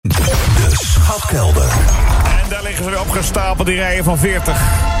Schatkelder. En daar liggen ze weer opgestapeld, die rijen van 40.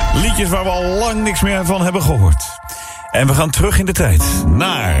 Liedjes waar we al lang niks meer van hebben gehoord. En we gaan terug in de tijd.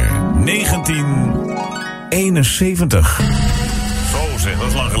 Naar 1971. Zo zeg, dat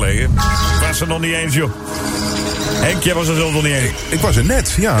is lang geleden. Ik was er nog niet eens, joh. Henk, jij was er zelf nog niet eens. Ik was er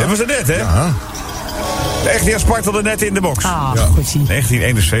net, ja. Jij was er net, hè? Ja. Echt, jij spartelde net in de box. Ah, Ja. goed zien.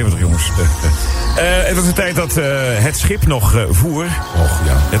 1971, jongens. Het was de tijd dat het schip nog voer. Och,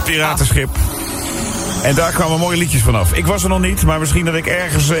 ja. Het piratenschip. En daar kwamen mooie liedjes vanaf. Ik was er nog niet, maar misschien dat ik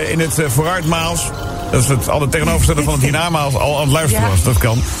ergens in het vooruitmaals... dat is het alle tegenovergestelde van het hiernamaals... al aan het luisteren was. Dat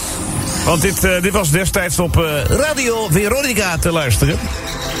kan. Want dit was destijds op Radio Veronica te luisteren.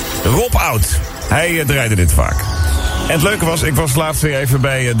 Rob Oud. Hij draaide dit vaak. En het leuke was, ik was laatst weer even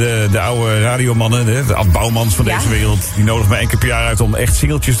bij de oude radiomannen... de Ad Bouwmans van deze wereld. Die nodigt mij 1 keer per jaar uit om echt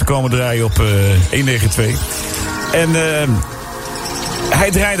singeltjes te komen draaien op 192. En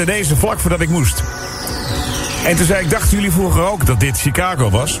hij draaide deze vlak voordat ik moest. En toen zei ik, dachten jullie vroeger ook dat dit Chicago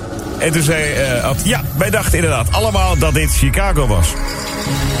was? En toen zei Ad, ja, wij dachten inderdaad allemaal dat dit Chicago was.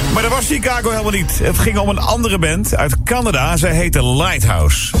 Maar dat was Chicago helemaal niet. Het ging om een andere band uit Canada. Zij heette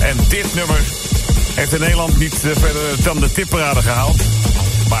Lighthouse. En dit nummer heeft in Nederland niet verder dan de tipparade gehaald.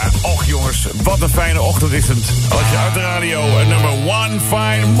 Maar och jongens, wat een fijne ochtend is het. Als je uit de radio een nummer One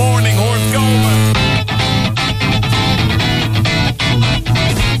Fine Morning hoort komen.